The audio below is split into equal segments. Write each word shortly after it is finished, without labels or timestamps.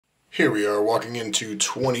Here we are walking into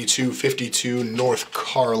 2252 North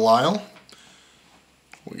Carlisle.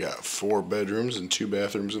 We got 4 bedrooms and 2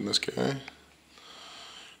 bathrooms in this guy.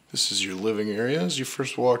 This is your living area as you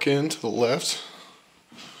first walk in to the left.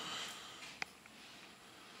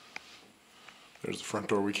 There's the front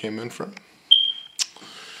door we came in from.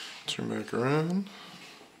 Turn back around.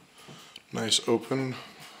 Nice open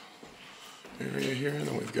area here, and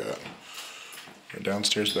then we've got our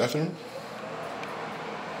downstairs bathroom.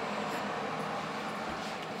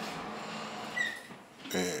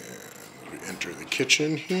 And we enter the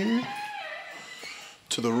kitchen here.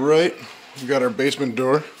 To the right, we've got our basement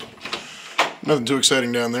door. Nothing too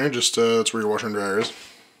exciting down there, just that's where your washer and dryer is.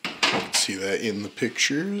 You can see that in the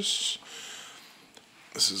pictures.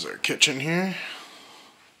 This is our kitchen here.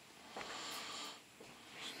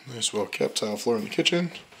 Nice, well kept tile floor in the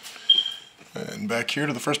kitchen. And back here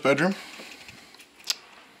to the first bedroom.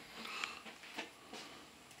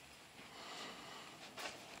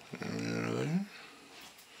 There we are there.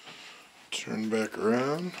 Turn back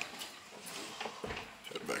around.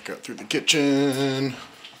 Head back out through the kitchen.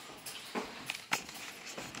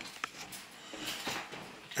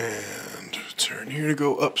 And turn here to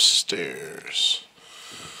go upstairs.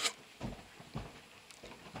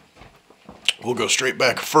 We'll go straight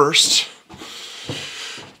back first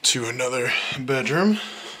to another bedroom.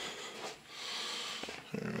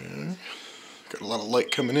 There we are. Got a lot of light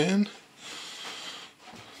coming in.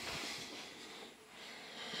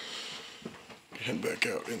 Head back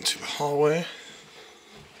out into the hallway.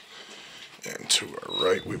 And to our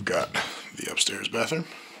right, we've got the upstairs bathroom.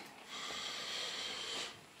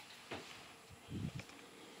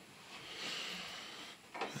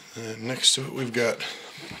 And next to it, we've got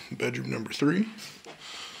bedroom number 3.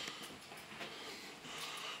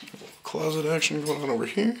 Closet action going on over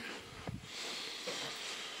here.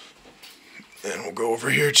 And we'll go over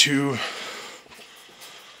here to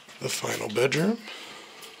the final bedroom.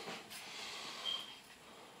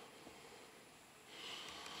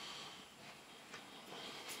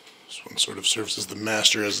 This one sort of serves as the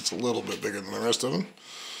master, as it's a little bit bigger than the rest of them.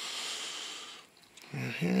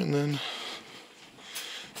 Right here, and then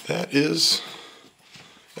that is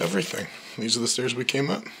everything. These are the stairs we came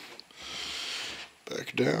up.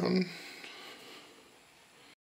 Back down.